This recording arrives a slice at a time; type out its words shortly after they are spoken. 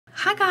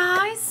Hi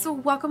guys, so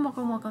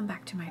welcome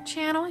back to my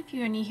channel. If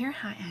you are new here,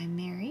 hi, I'm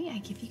Mary. I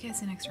give you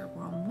guys an extra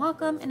warm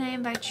welcome and I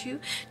invite you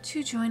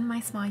to join my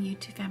small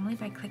YouTube family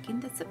by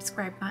clicking the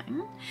subscribe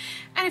button.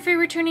 And if you're a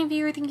returning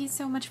viewer, thank you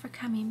so much for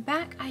coming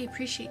back. I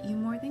appreciate you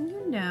more than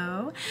you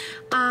know.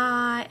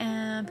 I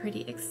am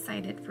pretty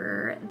excited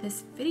for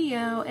this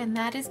video, and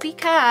that is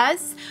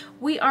because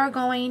we are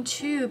going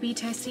to be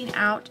testing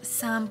out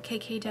some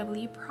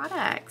KKW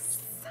products.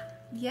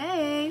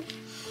 Yay!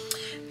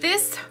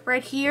 This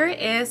right here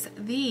is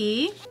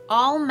the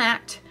All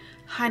Matte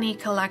Honey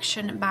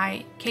Collection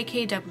by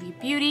KKW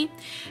Beauty,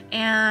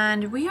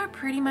 and we are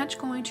pretty much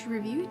going to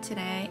review it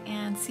today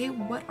and see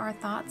what our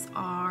thoughts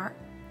are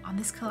on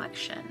this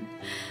collection.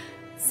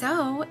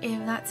 So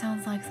if that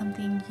sounds like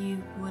something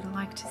you would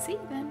like to see,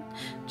 then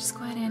just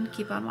go ahead and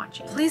keep on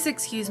watching. Please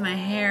excuse my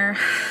hair,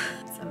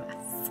 it's a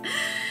mess.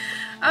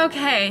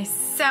 Okay,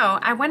 so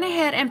I went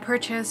ahead and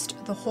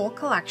purchased the whole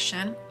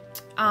collection.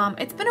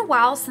 It's been a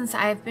while since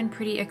I've been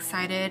pretty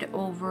excited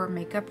over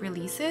makeup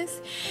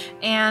releases,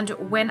 and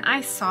when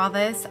I saw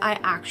this, I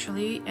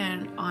actually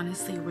and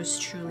honestly was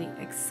truly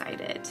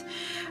excited.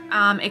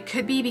 It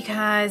could be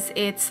because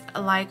it's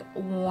like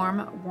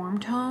warm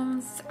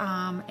tones,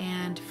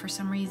 and for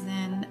some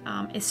reason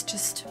it's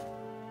just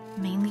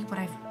mainly what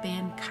I've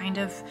been kind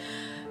of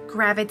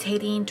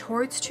gravitating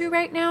towards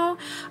right now.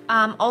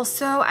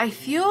 Also, I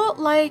feel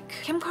like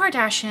Kim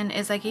Kardashian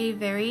is like a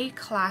very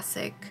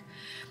classic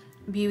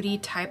beauty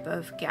type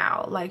of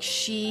gal. Like,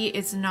 she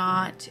is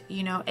not,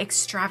 you know,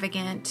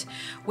 extravagant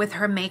with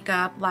her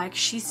makeup. Like,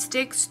 she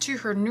sticks to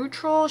her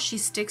neutral, she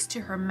sticks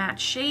to her matte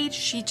shade,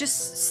 she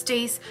just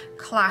stays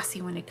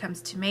classy when it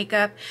comes to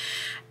makeup.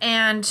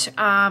 And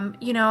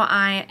you know,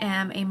 I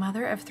am a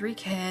mother of 3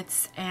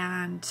 kids,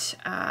 and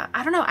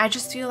I don't know, I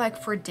just feel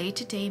like for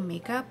day-to-day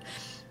makeup,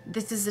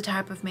 this is the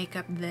type of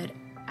makeup that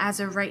as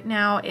of right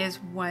now is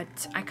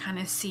what I kind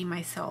of see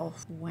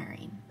myself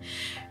wearing,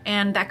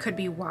 and that could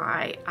be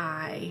why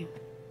I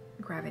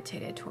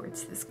gravitated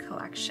towards this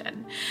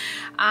collection.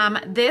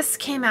 This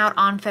came out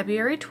on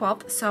February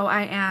 12th, so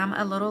I am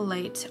a little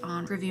late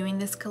on reviewing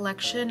this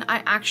collection.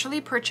 I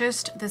actually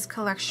purchased this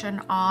collection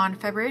on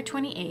February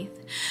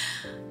 28th,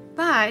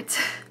 but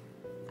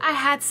I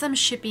had some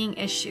shipping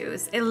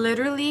issues. It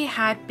literally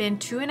had been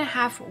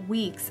 2.5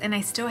 weeks and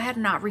I still had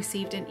not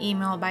received an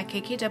email by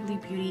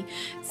KKW Beauty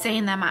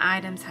saying that my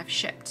items have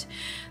shipped.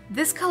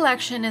 This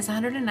collection is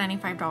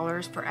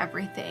 $195 for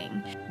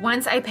everything.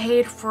 Once I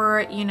paid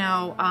for, you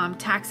know,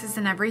 taxes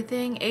and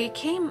everything, it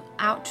came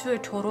out to a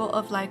total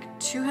of like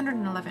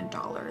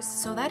 $211.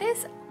 So that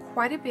is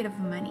quite a bit of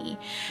money,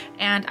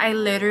 and I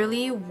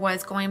literally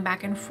was going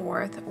back and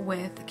forth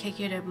with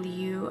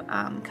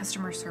KKW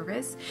customer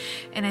service,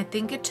 and I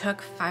think it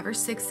took 5 or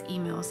 6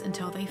 emails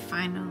until they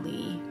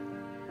finally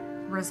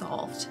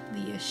resolved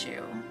the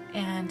issue.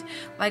 And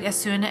like, as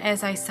soon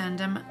as I send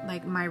them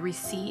like my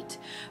receipt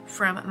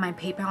from my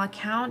PayPal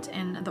account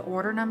and the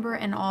order number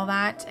and all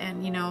that,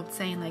 and you know,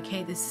 saying like,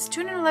 hey, this is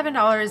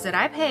 $211 that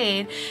I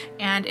paid,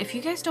 and if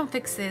you guys don't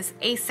fix this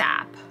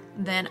ASAP,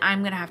 then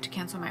I'm gonna have to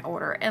cancel my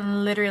order.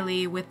 And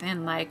literally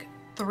within like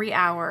 3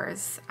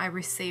 hours, I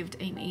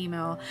received an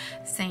email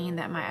saying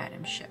that my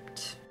item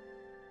shipped.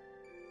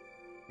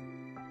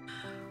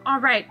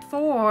 All right,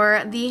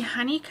 for the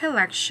honey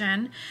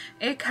collection,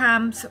 it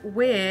comes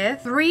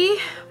with 3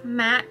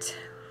 matte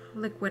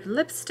liquid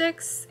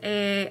lipsticks,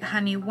 a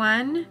honey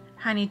 1,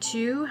 honey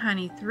 2,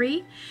 honey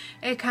 3.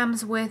 It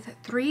comes with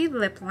 3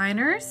 lip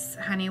liners,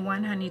 honey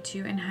 1, honey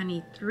 2, and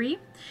honey 3.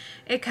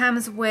 It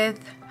comes with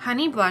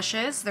honey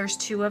blushes, there's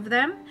 2 of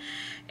them,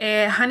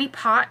 a honey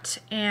pot,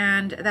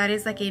 and that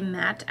is like a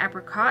matte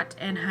apricot,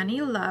 and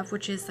honey love,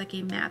 which is like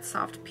a matte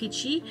soft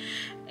peachy.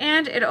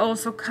 And it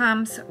also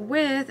comes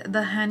with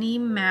the honey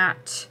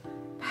matte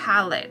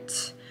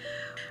palette.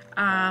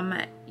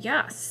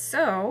 Yeah,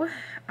 so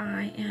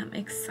I am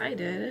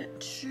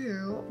excited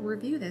to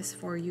review this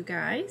for you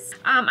guys.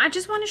 I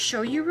just want to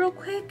show you real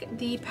quick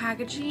the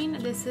packaging.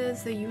 This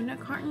is the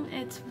unicorn.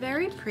 It's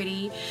very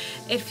pretty.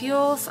 It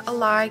feels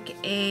like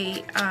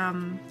a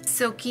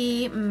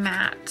silky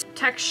matte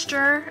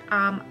texture.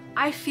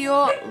 I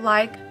feel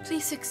like,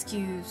 please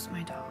excuse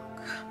my dog.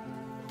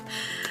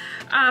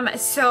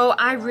 So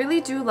I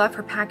really do love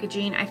her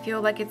packaging. I feel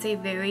like it's a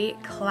very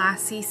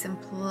classy,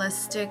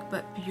 simplistic,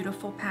 but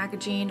beautiful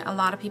packaging. A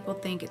lot of people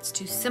think it's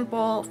too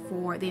simple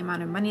for the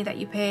amount of money that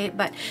you pay,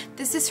 but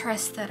this is her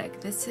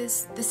aesthetic. This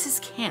is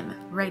Kim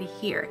right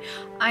here.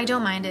 I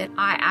don't mind it.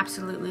 I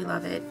absolutely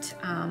love it.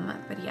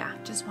 But yeah,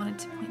 just wanted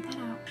to point that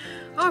out.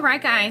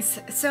 Alright guys,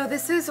 so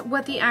this is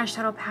what the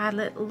eyeshadow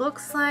palette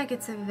looks like.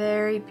 It's a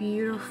very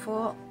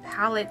beautiful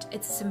palette.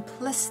 It's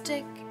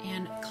simplistic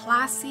and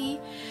classy.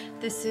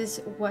 This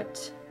is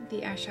what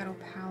the eyeshadow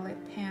palette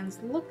pans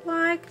look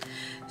like.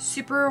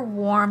 Super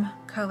warm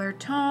color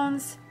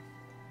tones.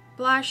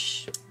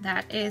 Blush,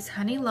 that is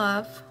Honey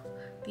Love.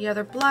 The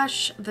other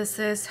blush, this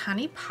is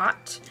Honey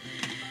Pot.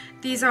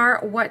 These are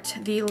what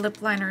the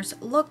lip liners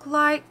look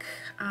like.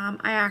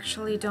 I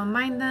actually don't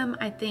mind them.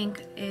 I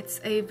think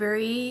it's a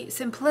very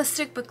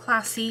simplistic but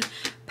classy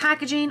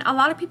packaging. A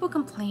lot of people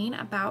complain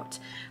about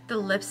the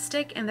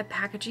lipstick and the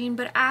packaging,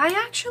 but I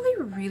actually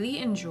really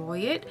enjoy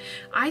it.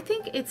 I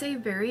think it's a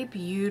very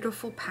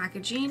beautiful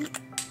packaging.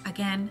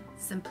 Again,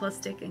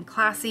 simplistic and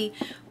classy,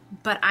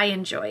 but I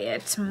enjoy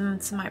it.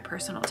 It's my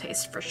personal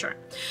taste for sure.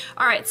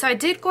 All right, so I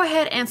did go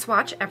ahead and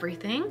swatch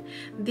everything.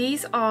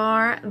 These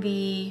are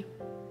the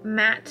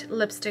matte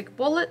lipstick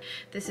bullet.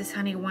 This is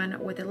Honey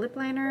 1 with a lip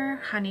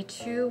liner, Honey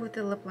 2 with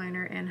the lip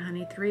liner, and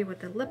Honey 3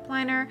 with the lip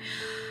liner.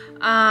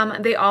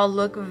 They all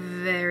look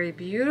very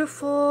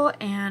beautiful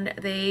and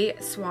they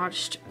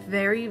swatched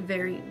very,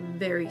 very,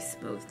 very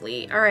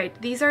smoothly. All right,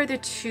 these are the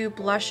two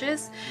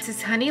blushes. This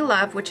is Honey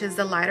Love, which is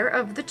the lighter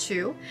of the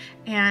two,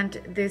 and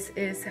this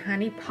is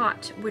Honey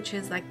Pot, which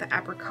is like the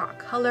apricot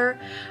color.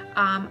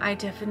 I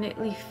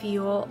definitely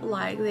feel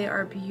like they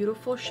are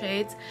beautiful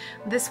shades.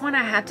 This one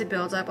I had to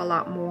build up a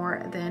lot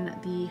more than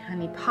the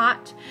Honey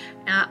Pot.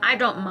 I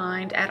don't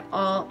mind at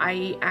all.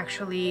 I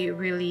actually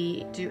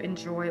really do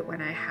enjoy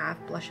when I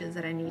have blushes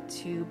that I need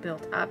to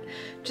build up,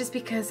 just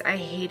because I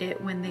hate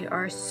it when they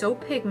are so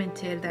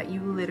pigmented that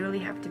you literally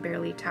have to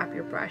barely tap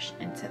your brush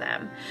into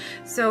them.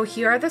 So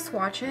here are the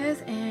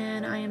swatches,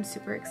 and I am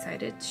super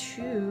excited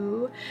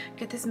to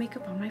get this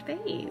makeup on my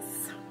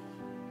face.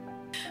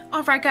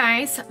 Alright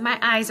guys, my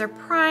eyes are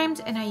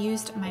primed and I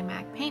used my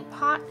MAC paint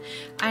pot.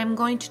 I'm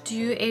going to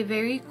do a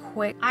very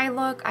quick eye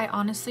look. I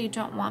honestly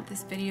don't want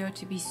this video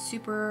to be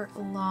super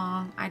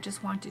long. I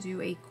just want to do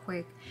a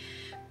quick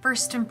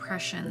first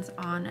impressions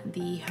on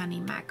the Honey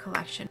MAC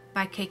collection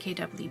by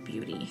KKW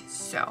Beauty.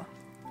 So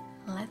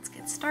let's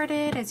get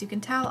started. As you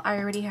can tell, I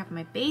already have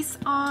my base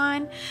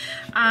on.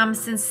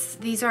 Since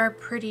these are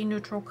pretty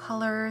neutral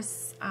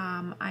colors,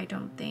 I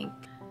don't think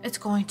it's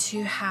going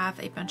to have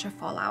a bunch of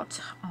fallout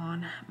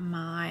on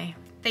my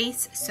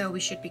face, so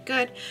we should be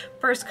good.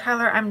 First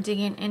color I'm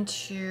digging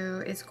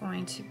into is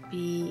going to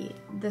be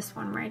this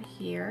one right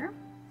here.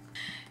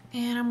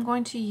 And I'm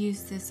going to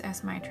use this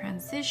as my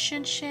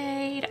transition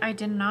shade. I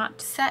did not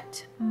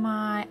set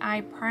my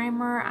eye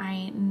primer.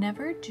 I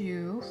never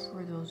do,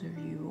 for those of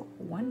you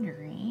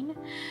wondering.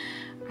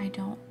 I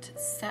don't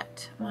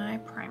set my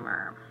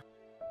primer.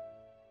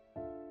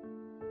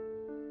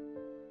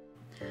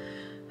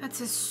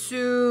 That's a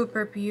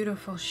super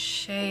beautiful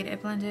shade.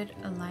 It blended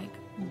like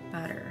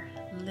butter,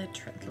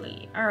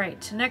 literally. All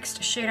right,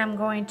 next shade I'm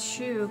going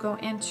to go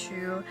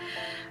into,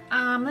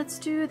 let's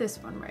do this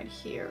one right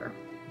here.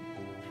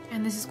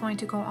 And this is going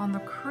to go on the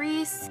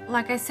crease.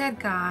 Like I said,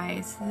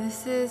 guys,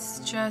 this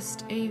is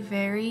just a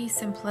very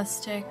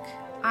simplistic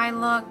eye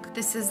look.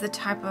 This is the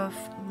type of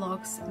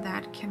looks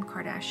that Kim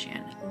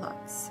Kardashian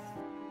loves.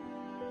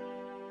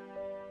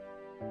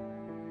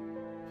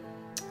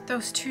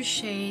 Those two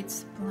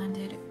shades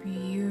blended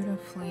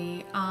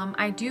beautifully.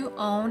 I do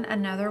own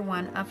another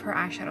one of her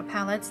eyeshadow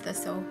palettes, the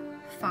So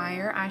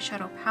Fire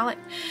eyeshadow palette,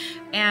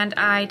 and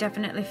I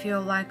definitely feel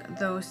like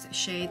those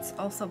shades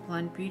also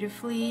blend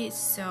beautifully,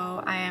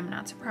 so I am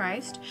not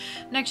surprised.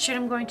 Next shade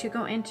I'm going to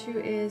go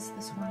into is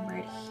this one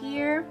right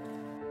here.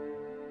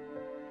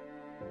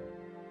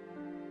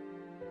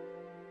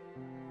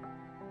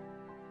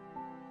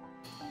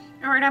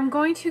 Alright, I'm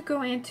going to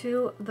go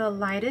into the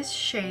lightest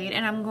shade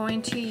and I'm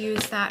going to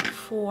use that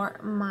for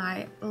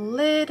my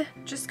lid.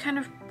 Just kind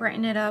of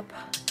brighten it up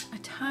a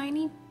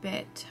tiny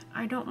bit.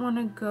 I don't want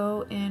to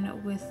go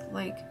in with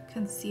like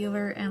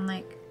concealer and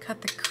like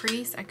cut the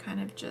crease. I kind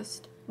of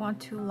just want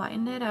to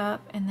lighten it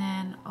up, and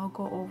then I'll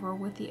go over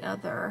with the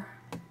other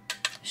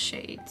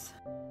shades.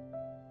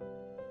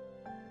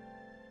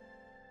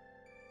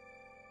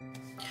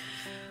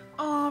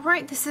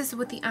 Alright, this is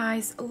what the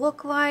eyes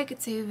look like.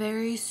 It's a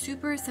very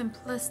super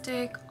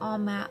simplistic, all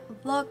matte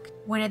look.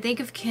 When I think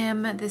of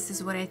Kim, this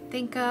is what I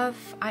think of.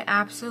 I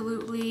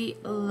absolutely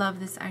love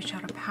this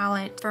eyeshadow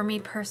palette. For me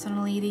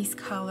personally, these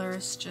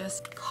colors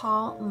just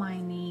call my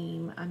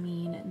name. I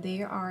mean,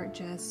 they are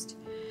just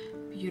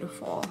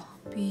beautiful.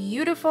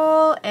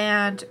 Beautiful,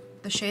 and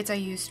the shades I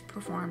used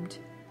performed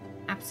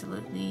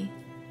absolutely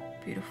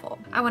beautiful.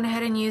 I went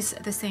ahead and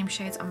used the same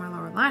shades on my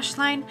lower lash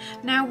line.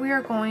 Now we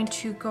are going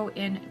to go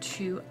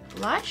into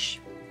blush,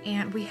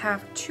 and we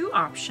have two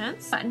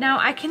options. Now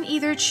I can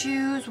either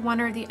choose one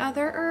or the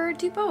other or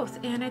do both,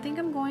 and I think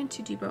I'm going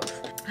to do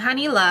both.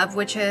 Honey Love,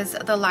 which is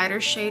the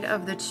lighter shade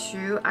of the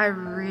two, I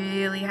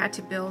really had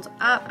to build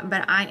up,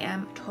 but I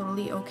am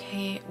totally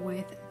okay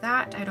with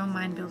that. I don't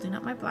mind building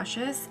up my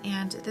blushes.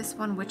 And this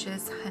one, which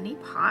is Honey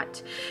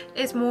Pot,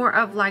 is more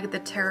of like the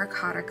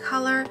terracotta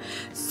color,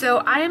 so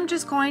I am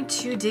just going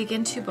to dig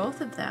into both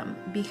of them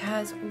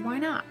because why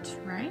not,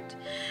 right?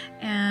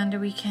 And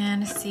we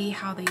can see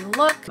how they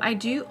look. I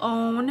do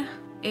own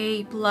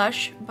a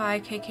blush by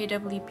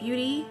KKW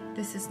Beauty.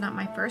 This is not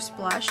my first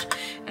blush,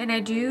 and I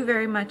do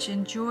very much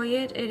enjoy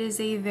it. It is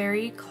a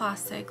very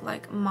classic,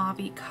 like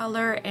mauve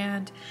color,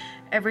 and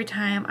every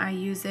time I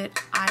use it,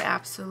 I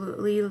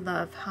absolutely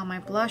love how my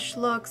blush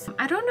looks.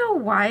 I don't know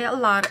why a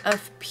lot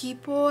of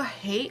people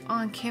hate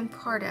on Kim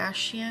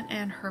Kardashian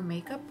and her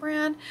makeup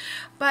brand,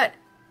 but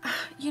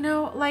you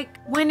know, like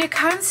when it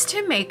comes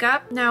to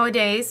makeup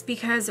nowadays,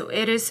 because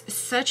it is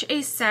such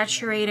a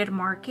saturated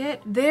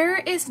market, there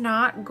is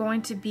not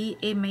going to be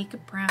a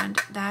makeup brand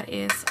that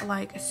is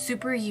like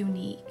super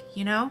unique,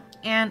 you know?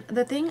 And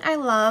the thing I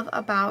love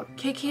about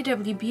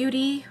KKW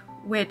Beauty,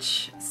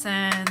 which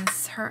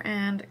since her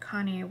and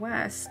Kanye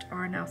West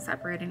are now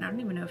separated, I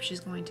don't even know if she's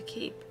going to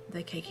keep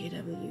the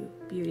KKW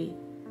Beauty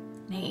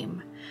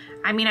name.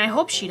 I mean, I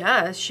hope she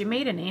does. She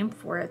made a name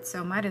for it,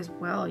 so might as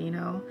well, you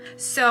know.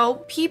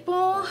 So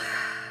people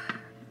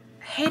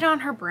hate on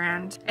her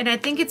brand, and I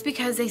think it's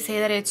because they say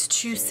that it's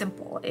too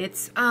simple.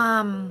 It's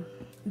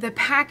the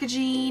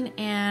packaging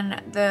and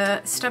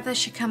the stuff that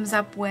she comes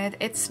up with,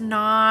 it's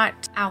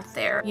not out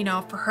there, you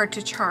know, for her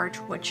to charge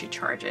what she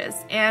charges.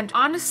 And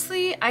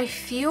honestly, I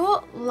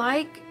feel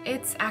like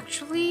it's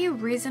actually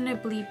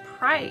reasonably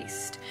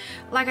priced.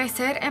 Like I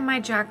said in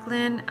my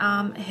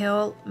Jaclyn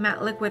Hill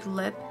matte liquid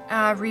lip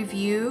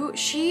review,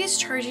 she is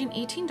charging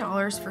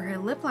 $18 for her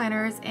lip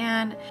liners,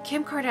 and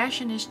Kim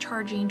Kardashian is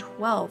charging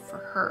 $12 for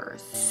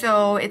hers.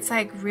 So it's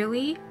like,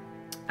 really?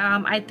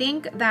 I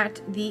think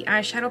that the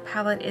eyeshadow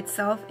palette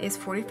itself is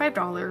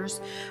 $45,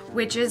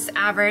 which is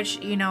average,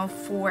 you know,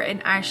 for an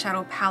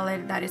eyeshadow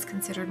palette that is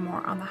considered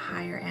more on the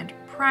higher end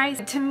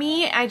price. To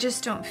me, I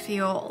just don't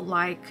feel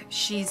like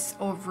she's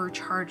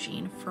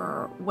overcharging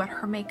for what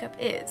her makeup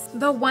is.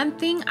 The one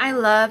thing I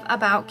love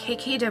about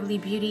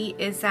KKW Beauty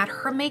is that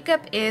her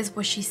makeup is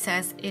what she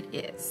says it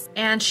is.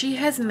 And she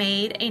has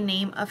made a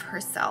name of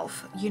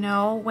herself, you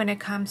know, when it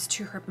comes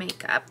to her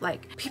makeup.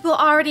 Like, people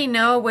already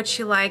know what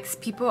she likes.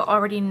 People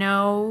already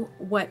know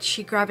what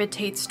she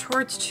gravitates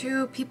towards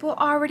too. People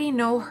already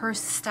know her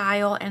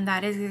style, and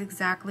that is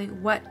exactly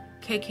what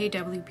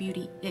KKW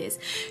Beauty is.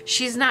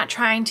 She's not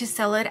trying to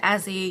sell it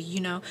as a,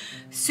 you know,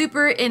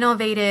 super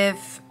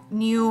innovative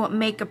new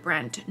makeup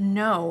brand.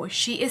 No,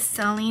 she is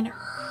selling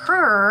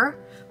her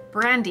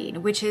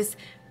branding, which is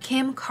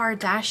Kim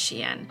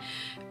Kardashian.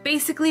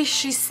 Basically,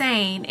 she's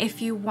saying,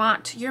 if you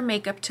want your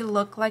makeup to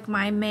look like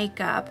my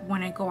makeup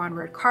when I go on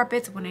red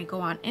carpets, when I go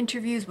on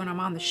interviews, when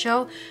I'm on the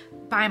show,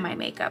 buy my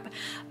makeup.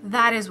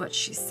 That is what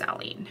she's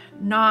selling,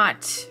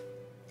 not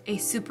a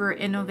super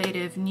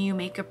innovative new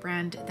makeup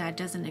brand that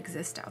doesn't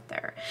exist out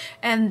there.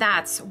 And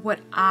that's what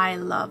I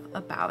love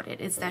about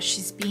it, is that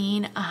she's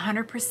being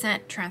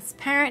 100%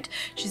 transparent.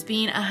 She's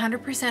being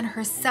 100%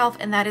 herself,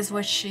 and that is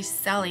what she's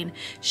selling.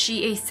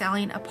 She is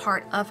selling a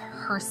part of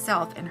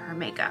herself in her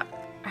makeup.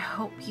 I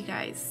hope you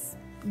guys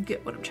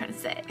get what I'm trying to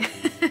say.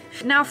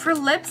 Now for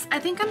lips, I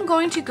think I'm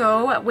going to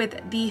go with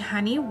the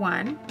Honey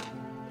one.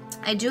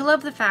 I do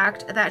love the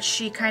fact that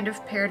she kind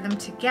of paired them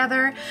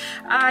together,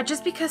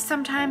 just because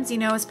sometimes, you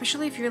know,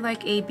 especially if you're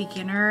like a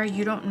beginner,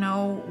 you don't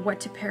know what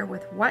to pair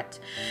with what.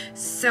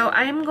 So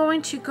I'm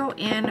going to go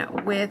in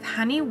with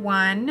Honey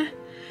 1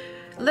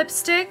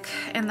 lipstick,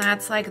 and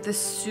that's like the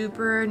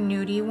super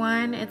nudie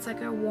one. It's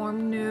like a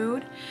warm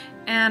nude.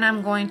 And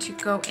I'm going to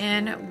go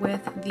in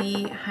with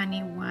the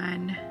Honey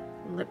 1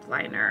 lip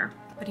liner.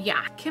 But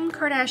yeah, Kim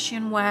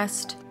Kardashian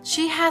West,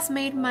 she has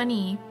made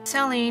money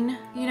selling,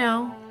 you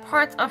know,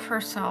 parts of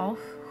herself,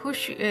 who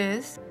she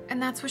is, and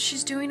that's what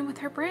she's doing with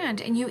her brand.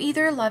 And you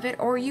either love it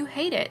or you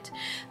hate it.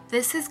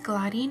 This is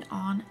gliding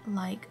on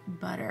like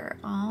butter.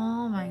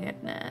 Oh my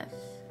goodness.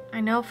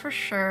 I know for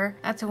sure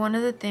that's one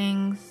of the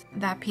things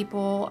that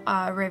people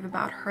rave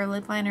about her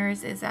lip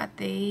liners, is that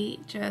they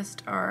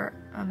just are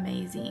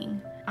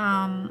amazing.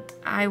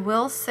 I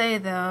will say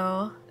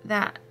though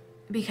that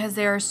because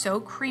they are so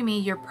creamy,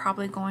 you're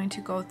probably going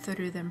to go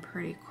through them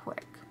pretty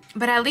quick.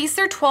 But at least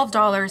they're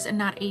 $12 and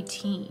not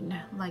 $18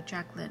 like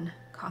Jaclyn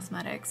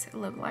Cosmetics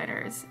lip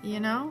liners, you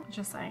know?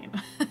 Just saying.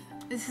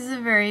 This is a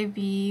very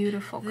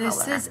beautiful color.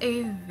 This is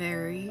a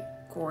very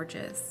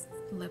gorgeous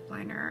lip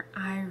liner.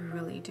 I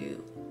really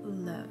do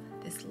love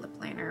this lip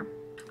liner.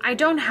 I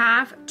don't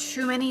have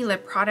too many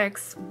lip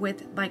products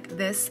with like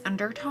this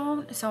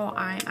undertone, so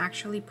I'm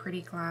actually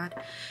pretty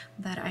glad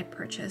that I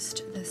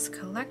purchased this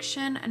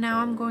collection. Now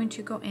I'm going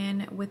to go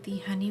in with the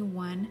Honey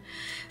 1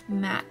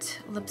 matte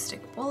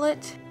lipstick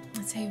bullet.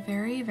 It's a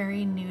very,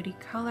 very nudie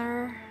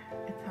color.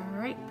 It's all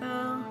right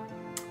though.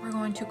 We're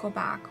going to go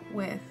back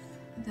with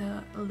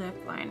the lip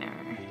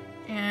liner,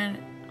 and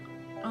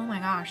oh my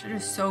gosh, it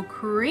is so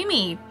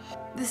creamy.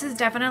 This is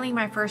definitely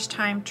my first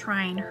time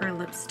trying her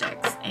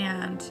lipsticks,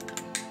 and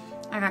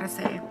I gotta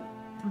say,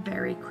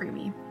 very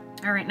creamy.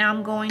 All right, now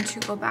I'm going to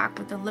go back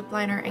with the lip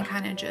liner and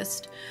kind of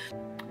just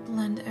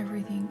blend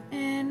everything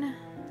in.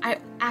 I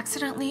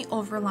accidentally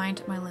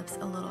overlined my lips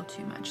a little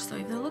too much, so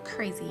if they look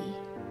crazy,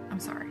 I'm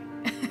sorry.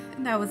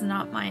 That was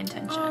not my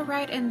intention. All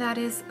right, and that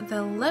is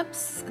the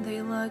lips.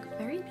 They look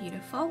very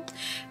beautiful.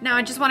 Now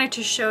I just wanted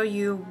to show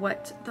you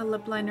what the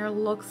lip liner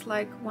looks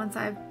like once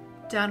I've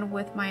done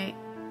with my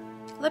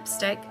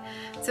lipstick.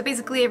 So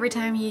basically every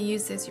time you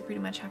use this, you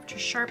pretty much have to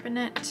sharpen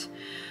it.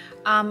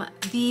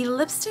 The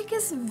lipstick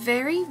is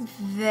very,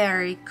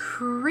 very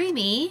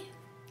creamy,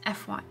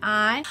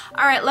 FYI.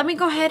 All right, let me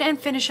go ahead and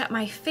finish up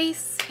my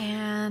face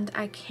and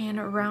I can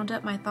round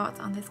up my thoughts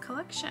on this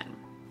collection.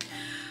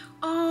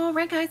 All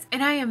right, guys,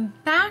 and I am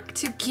back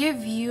to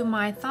give you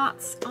my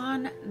thoughts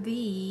on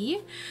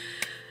the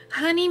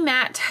Honey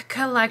Matte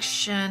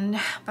collection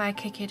by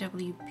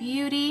KKW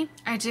Beauty.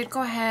 I did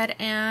go ahead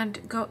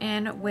and go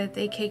in with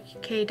a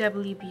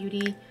KKW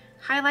Beauty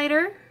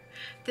highlighter.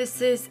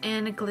 This is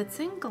in Glitz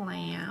and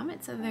Glam.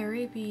 It's a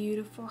very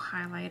beautiful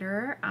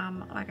highlighter.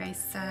 Like I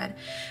said,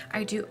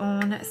 I do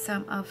own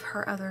some of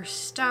her other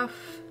stuff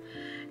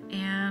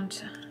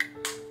and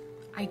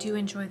I do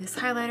enjoy this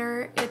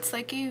highlighter. It's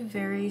like a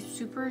very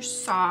super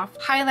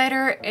soft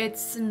highlighter.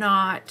 It's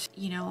not,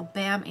 you know,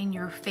 bam in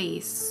your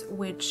face,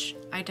 which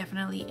I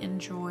definitely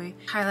enjoy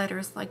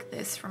highlighters like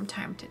this from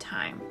time to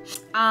time.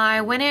 I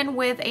went in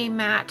with a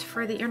matte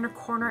for the inner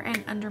corner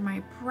and under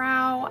my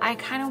brow. I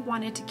kind of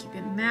wanted to keep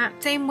it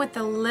matte. Same with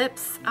the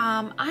lips.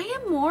 I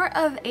am more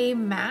of a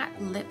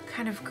matte lip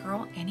kind of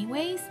girl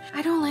anyways.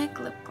 I don't like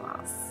lip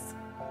gloss.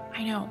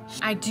 I know.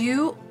 I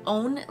do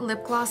own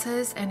lip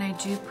glosses and I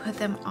do put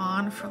them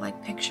on for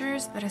like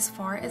pictures, but as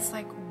far as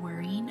like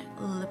wearing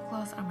lip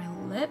gloss on my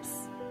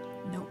lips,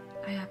 nope,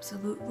 I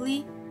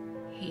absolutely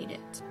hate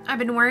it. I've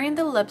been wearing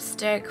the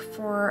lipstick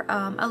for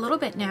a little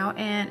bit now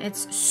and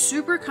it's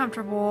super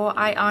comfortable.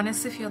 I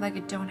honestly feel like I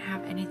don't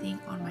have anything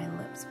on my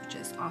lips, which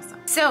is awesome.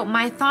 So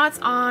my thoughts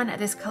on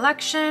this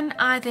collection,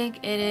 I think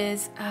it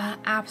is an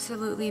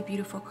absolutely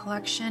beautiful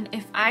collection.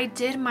 If I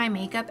did my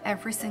makeup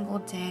every single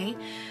day,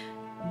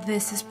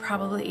 this is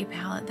probably a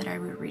palette that I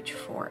would reach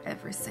for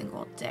every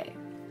single day.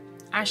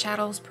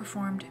 Eyeshadows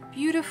performed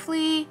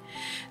beautifully.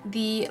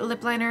 The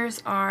lip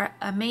liners are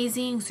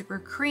amazing, super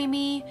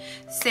creamy.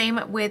 Same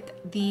with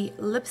the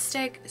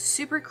lipstick,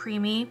 super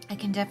creamy. I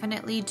can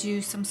definitely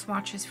do some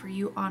swatches for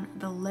you on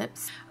the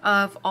lips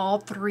of all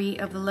three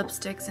of the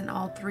lipsticks and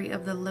all three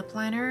of the lip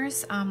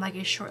liners, like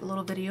a short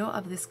little video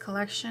of this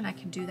collection. I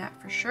can do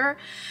that for sure.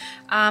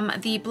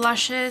 The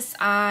blushes,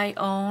 I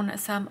own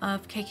some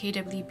of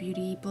KKW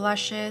Beauty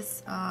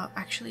blushes,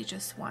 actually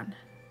just one.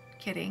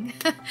 Kidding.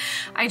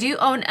 I do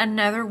own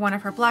another one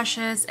of her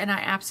blushes and I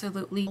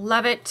absolutely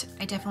love it.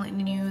 I definitely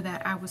knew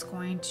that I was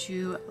going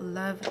to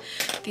love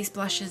these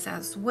blushes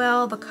as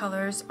well. The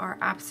colors are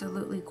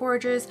absolutely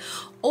gorgeous.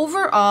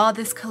 Overall,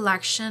 this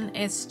collection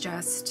is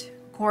just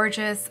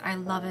gorgeous. I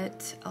love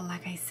it.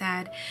 Like I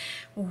said,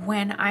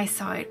 when I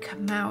saw it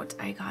come out,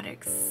 I got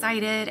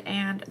excited,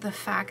 and the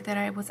fact that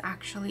I was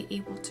actually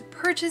able to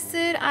purchase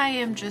it, I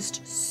am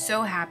just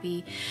so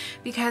happy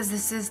because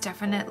this is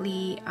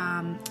definitely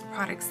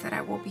products that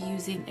I will be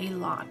using a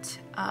lot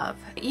of.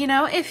 You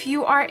know, if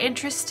you are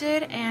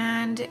interested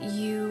and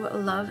you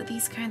love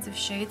these kinds of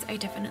shades, I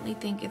definitely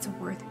think it's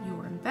worth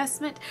your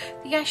investment.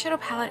 The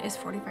eyeshadow palette is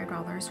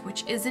 $45,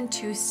 which isn't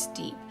too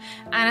steep.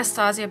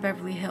 Anastasia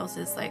Beverly Hills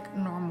is like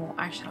normal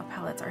eyeshadow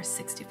palettes are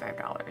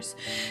 $65.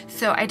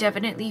 So I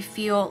definitely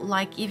feel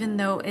like even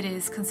though it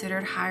is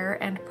considered higher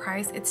end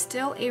price, it's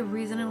still a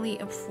reasonably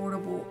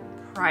affordable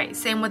price.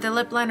 Same with the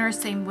lip liner,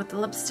 same with the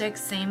lipstick,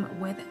 same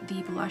with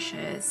the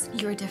blushes.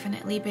 You're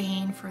definitely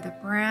paying for the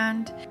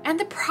brand and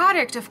the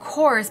product, of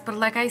course, but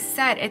like I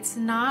said, it's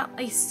not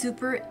a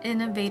super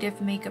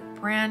innovative makeup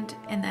brand,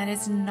 and that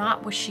is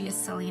not what she is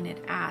selling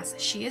it as.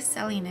 She is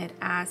selling it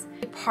as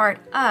a part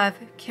of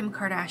Kim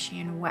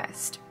Kardashian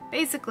West.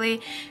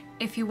 Basically,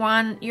 if you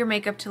want your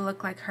makeup to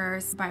look like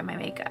hers, buy my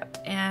makeup.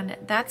 And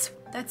that's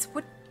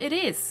what it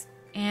is.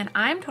 And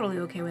I'm totally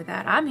okay with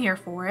that. I'm here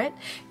for it.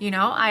 You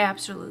know, I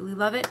absolutely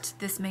love it.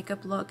 This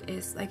makeup look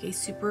is like a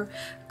super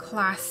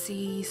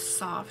classy,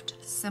 soft,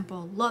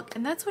 simple look.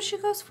 And that's what she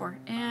goes for.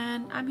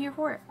 And I'm here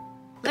for it.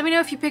 Let me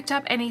know if you picked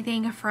up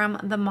anything from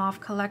the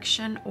Mauve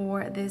collection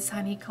or this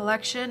Honey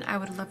collection. I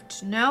would love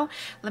to know.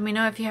 Let me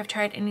know if you have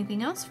tried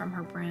anything else from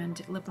her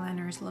brand. Lip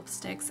liners,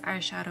 lipsticks,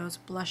 eyeshadows,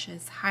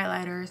 blushes,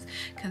 highlighters,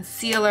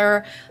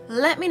 concealer.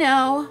 Let me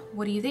know.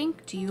 What do you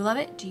think? Do you love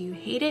it? Do you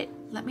hate it?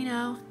 Let me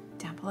know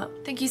down below.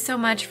 Thank you so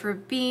much for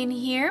being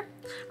here.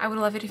 I would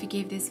love it if you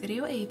gave this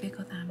video a big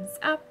thumbs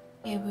up.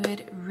 It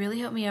would really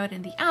help me out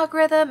in the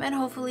algorithm and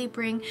hopefully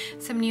bring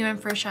some new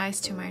and fresh eyes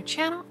to my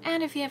channel.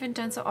 And if you haven't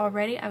done so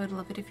already, I would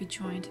love it if you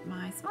joined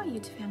my small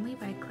YouTube family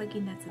by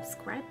clicking that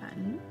subscribe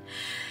button.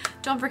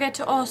 Don't forget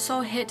to also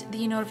hit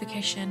the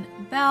notification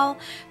bell.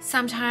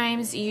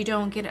 Sometimes you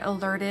don't get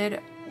alerted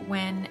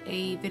when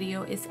a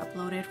video is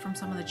uploaded from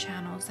some of the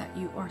channels that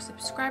you are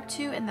subscribed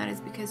to, and that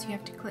is because you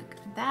have to click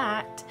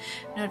that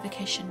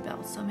notification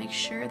bell. So make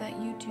sure that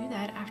you do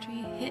that after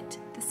you hit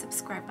the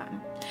subscribe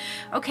button.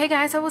 Okay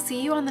guys, I will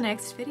see you on the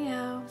next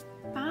video.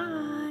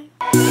 Bye.